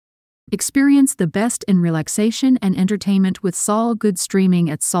Experience the best in relaxation and entertainment with Saul Good streaming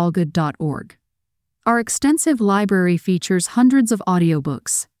at saulgood.org. Our extensive library features hundreds of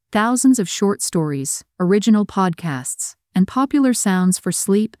audiobooks, thousands of short stories, original podcasts, and popular sounds for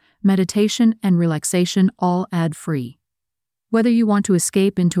sleep, meditation, and relaxation, all ad-free. Whether you want to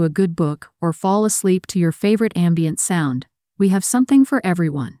escape into a good book or fall asleep to your favorite ambient sound, we have something for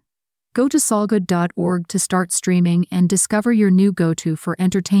everyone. Go to saulgood.org to start streaming and discover your new go-to for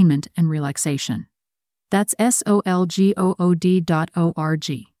entertainment and relaxation. That's SOLGOOD.org.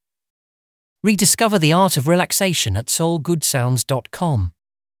 Rediscover the art of relaxation at soulgoodsounds.com.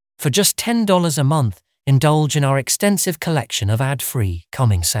 For just $10 a month, indulge in our extensive collection of ad-free,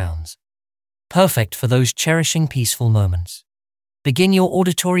 calming sounds. Perfect for those cherishing peaceful moments. Begin your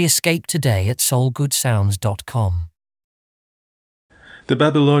auditory escape today at soulgoodsounds.com. The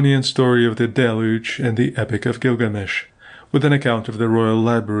Babylonian Story of the Deluge and the Epic of Gilgamesh, with an account of the royal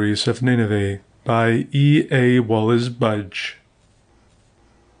libraries of Nineveh, by E. A. Wallace Budge.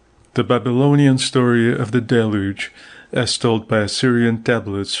 The Babylonian story of the Deluge, as told by Assyrian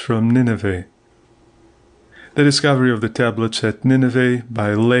tablets from Nineveh. The discovery of the tablets at Nineveh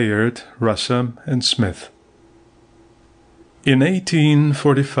by Layard, Russam, and Smith. In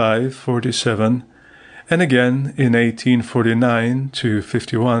 1845-47, and again in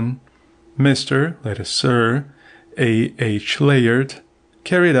 1849-51, Mr., that is Sir, A. H. Layard,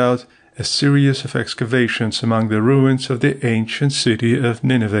 carried out a series of excavations among the ruins of the ancient city of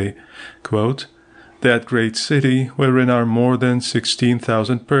Nineveh, quote, "that great city wherein are more than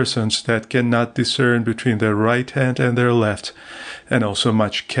 16,000 persons that cannot discern between their right hand and their left, and also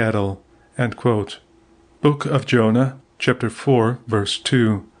much cattle." End quote. Book of Jonah, chapter 4, verse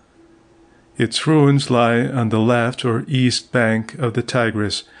 2. Its ruins lie on the left or east bank of the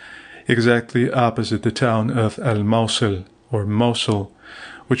Tigris, exactly opposite the town of Al-Mosul, or Mosul,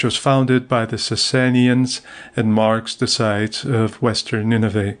 which was founded by the Sassanians and marks the site of western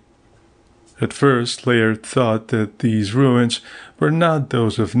Nineveh. At first, Layard thought that these ruins were not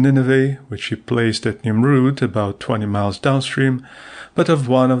those of Nineveh, which he placed at Nimrud, about 20 miles downstream, but of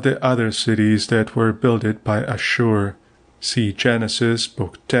one of the other cities that were builded by Ashur. See Genesis,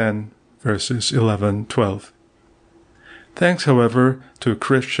 Book 10, verses 11-12. Thanks, however, to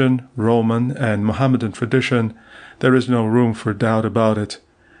Christian, Roman, and Mohammedan tradition, there is no room for doubt about it,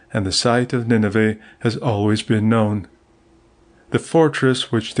 and the site of Nineveh has always been known. The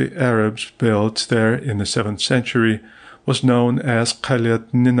fortress which the Arabs built there in the 7th century was known as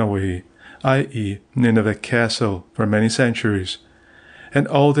Qaryat Nineveh, i.e. Nineveh Castle, for many centuries, and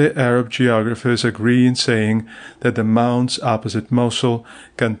all the Arab geographers agree in saying that the mounds opposite Mosul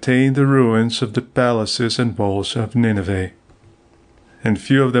contain the ruins of the palaces and walls of Nineveh. And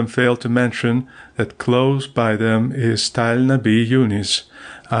few of them fail to mention that close by them is Tal Nabi Yunis,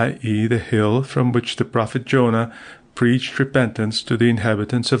 i.e. the hill from which the prophet Jonah preached repentance to the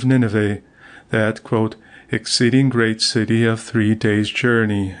inhabitants of Nineveh, that, quote, exceeding great city of 3 days'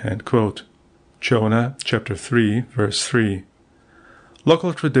 journey, end quote. Jonah chapter 3, verse 3.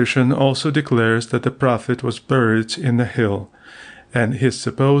 Local tradition also declares that the prophet was buried in the hill, and his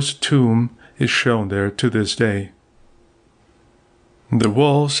supposed tomb is shown there to this day. The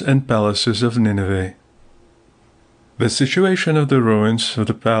walls and palaces of Nineveh. The situation of the ruins of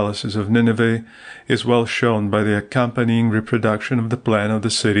the palaces of Nineveh is well shown by the accompanying reproduction of the plan of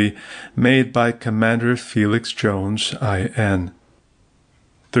the city made by Commander Felix Jones, I.N.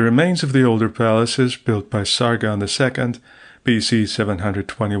 The remains of the older palaces built by Sargon II, BC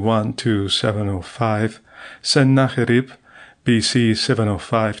 721-705, Sennacherib, BC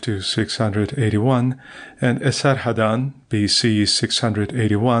 705-681, and Esarhaddon, BC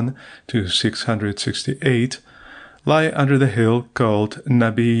 681-668, lie under the hill called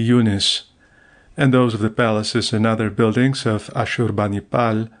Nabi Yunis, and those of the palaces and other buildings of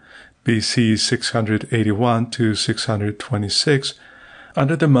Ashurbanipal, BC 681-626,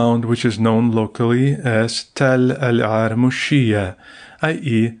 under the mound which is known locally as Tal al-Armushiyya,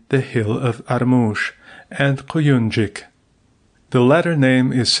 i.e. the Hill of Armush, and Kuyunjik. The latter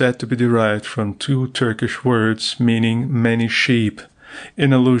name is said to be derived from 2 Turkish words meaning many sheep,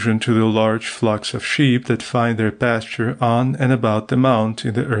 in allusion to the large flocks of sheep that find their pasture on and about the mount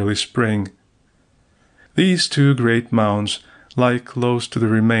in the early spring. These 2 great mounds lie close to the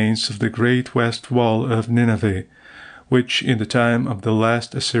remains of the great west wall of Nineveh, which in the time of the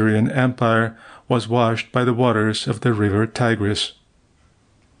last Assyrian Empire was washed by the waters of the river Tigris.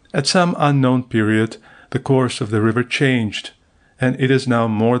 At some unknown period, the course of the river changed, and it is now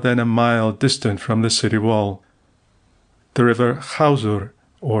more than a mile distant from the city wall. The river Chausur,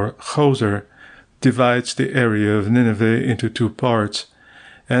 or Choser, divides the area of Nineveh into 2 parts,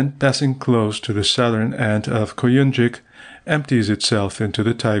 and passing close to the southern end of Koyunjik, empties itself into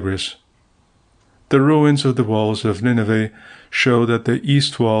the Tigris. The ruins of the walls of Nineveh show that the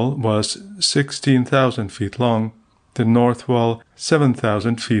east wall was 16,000 feet long, the north wall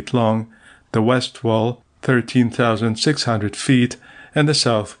 7,000 feet long, the west wall 13,600 feet, and the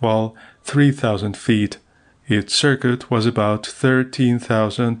south wall 3,000 feet. Its circuit was about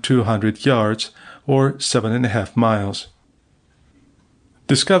 13,200 yards, or 7.5 miles.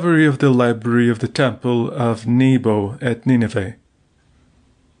 Discovery of the library of the Temple of Nebo at Nineveh.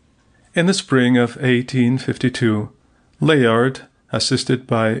 In the spring of 1852, Layard, assisted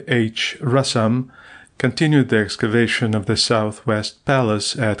by H. Rassam, continued the excavation of the southwest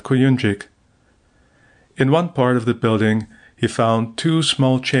palace at Koyunjik. In one part of the building, he found 2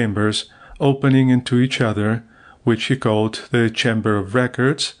 small chambers opening into each other, which he called the Chamber of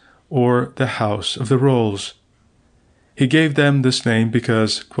Records or the House of the Rolls. He gave them this name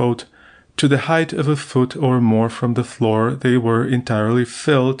because, quote, to the height of a foot or more from the floor they were entirely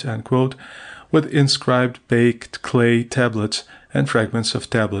filled, end quote, with inscribed baked clay tablets and fragments of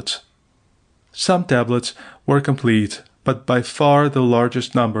tablets. Some tablets were complete, but by far the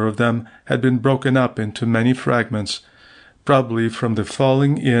largest number of them had been broken up into many fragments, probably from the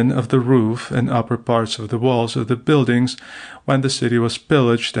falling in of the roof and upper parts of the walls of the buildings when the city was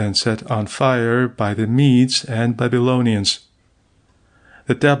pillaged and set on fire by the Medes and Babylonians.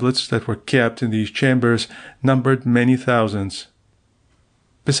 The tablets that were kept in these chambers numbered many thousands.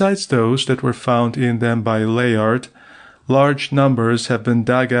 Besides those that were found in them by Layard, large numbers have been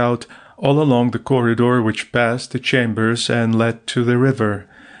dug out all along the corridor which passed the chambers and led to the river,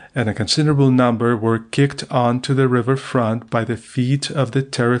 and a considerable number were kicked onto the river front by the feet of the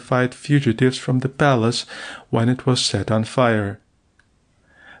terrified fugitives from the palace when it was set on fire.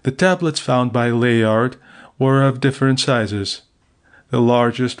 The tablets found by Layard were of different sizes. The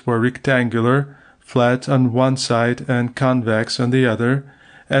largest were rectangular, flat on one side and convex on the other,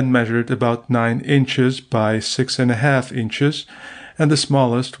 and measured about 9 inches by 6.5 inches, and the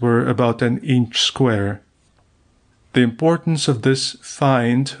smallest were about an inch square. The importance of this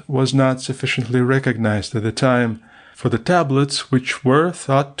find was not sufficiently recognized at the time, for the tablets, which were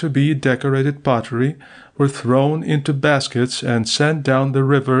thought to be decorated pottery, were thrown into baskets and sent down the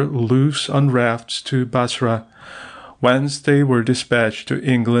river loose on rafts to Basra, whence they were dispatched to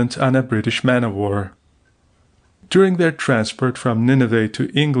England on a British man-of-war. During their transport from Nineveh to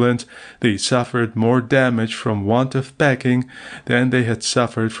England, they suffered more damage from want of packing than they had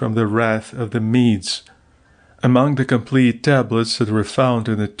suffered from the wrath of the Medes. Among the complete tablets that were found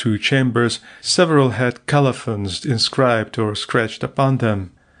in the 2 chambers, several had colophons inscribed or scratched upon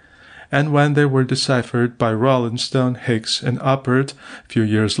them, and when they were deciphered by Rawlinson, Hicks, and Uppert a few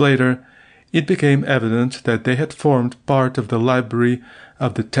years later, it became evident that they had formed part of the library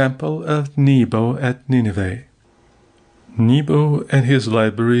of the Temple of Nebo at Nineveh. Nebo and his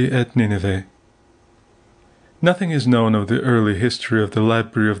library at Nineveh. Nothing is known of the early history of the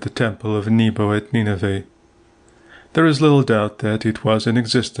library of the Temple of Nebo at Nineveh. There is little doubt that it was in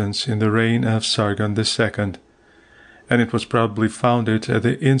existence in the reign of Sargon II, and it was probably founded at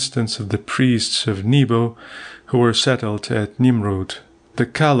the instance of the priests of Nebo who were settled at Nimrud, the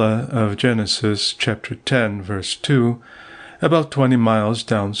Kala of Genesis chapter 10, verse 2, about 20 miles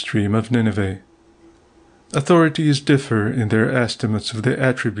downstream of Nineveh. Authorities differ in their estimates of the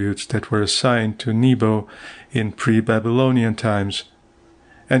attributes that were assigned to Nebo in pre-Babylonian times,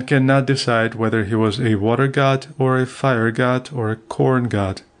 and cannot decide whether he was a water god or a fire god or a corn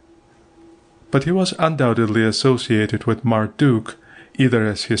god. But he was undoubtedly associated with Marduk, either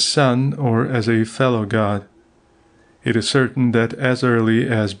as his son or as a fellow god. It is certain that as early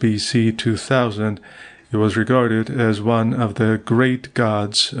as BC 2000 he was regarded as one of the great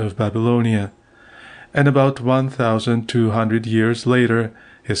gods of Babylonia, and about 1,200 years later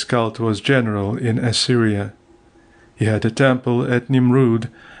his cult was general in Assyria. He had a temple at Nimrud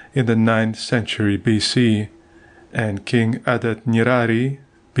in the 9th century BC, and King Adad-nirari,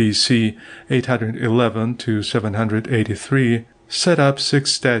 BC 811 to 783, set up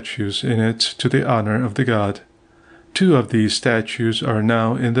 6 statues in it to the honor of the god. 2 of these statues are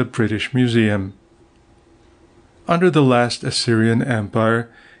now in the British Museum. Under the last Assyrian Empire,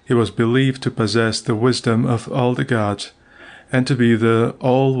 he was believed to possess the wisdom of all the gods, and to be the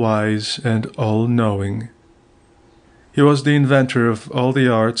all-wise and all-knowing. He was the inventor of all the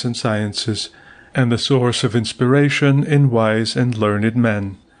arts and sciences, and the source of inspiration in wise and learned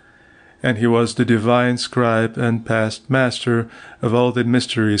men. And he was the divine scribe and past master of all the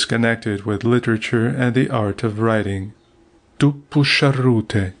mysteries connected with literature and the art of writing.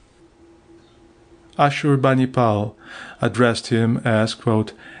 Tupusharute. Ashurbanipal addressed him as,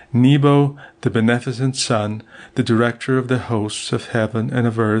 quote, Nebo, the beneficent son, the director of the hosts of heaven and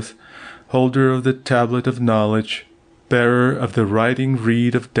of earth, holder of the tablet of knowledge, bearer of the writing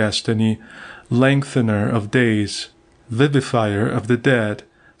reed of destiny, lengthener of days, vivifier of the dead,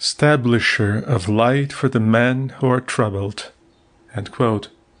 stablisher of light for the men who are troubled. End quote.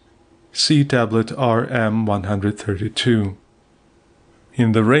 See tablet RM 132.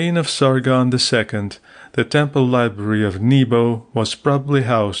 In the reign of Sargon II, the temple library of Nebo was probably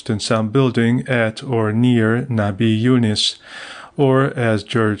housed in some building at or near Nabi Yunis, or, as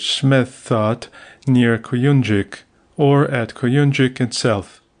George Smith thought, near Koyunjik, or at Koyunjik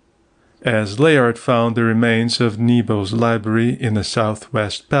itself. As Layard found the remains of Nebo's library in the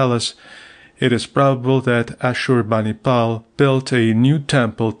southwest palace, it is probable that Ashurbanipal built a new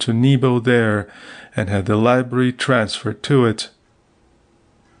temple to Nebo there and had the library transferred to it.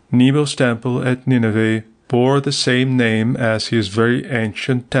 Nebo's temple at Nineveh bore the same name as his very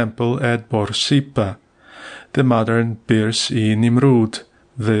ancient temple at Borsippa, the modern Birs-i Nimrud,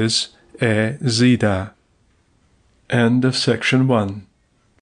 viz. Zida. End of section 1.